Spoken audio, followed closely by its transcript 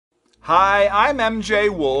Hi, I'm MJ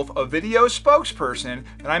Wolfe, a video spokesperson,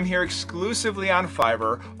 and I'm here exclusively on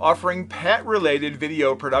Fiverr offering pet-related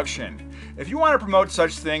video production. If you want to promote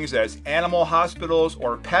such things as animal hospitals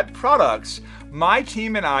or pet products, my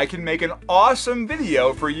team and I can make an awesome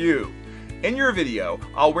video for you. In your video,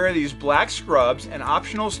 I'll wear these black scrubs and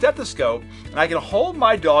optional stethoscope, and I can hold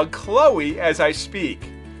my dog Chloe as I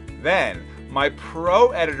speak. Then, my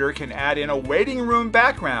pro editor can add in a waiting room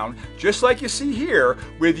background, just like you see here,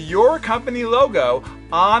 with your company logo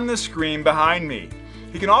on the screen behind me.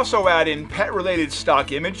 He can also add in pet-related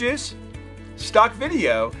stock images, stock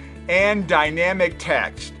video, and dynamic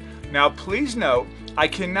text. Now please note, I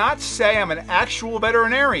cannot say I'm an actual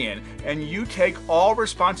veterinarian, and you take all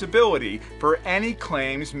responsibility for any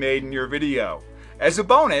claims made in your video. As a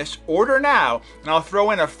bonus, order now, and I'll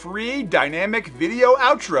throw in a free dynamic video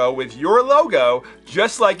outro with your logo,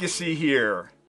 just like you see here.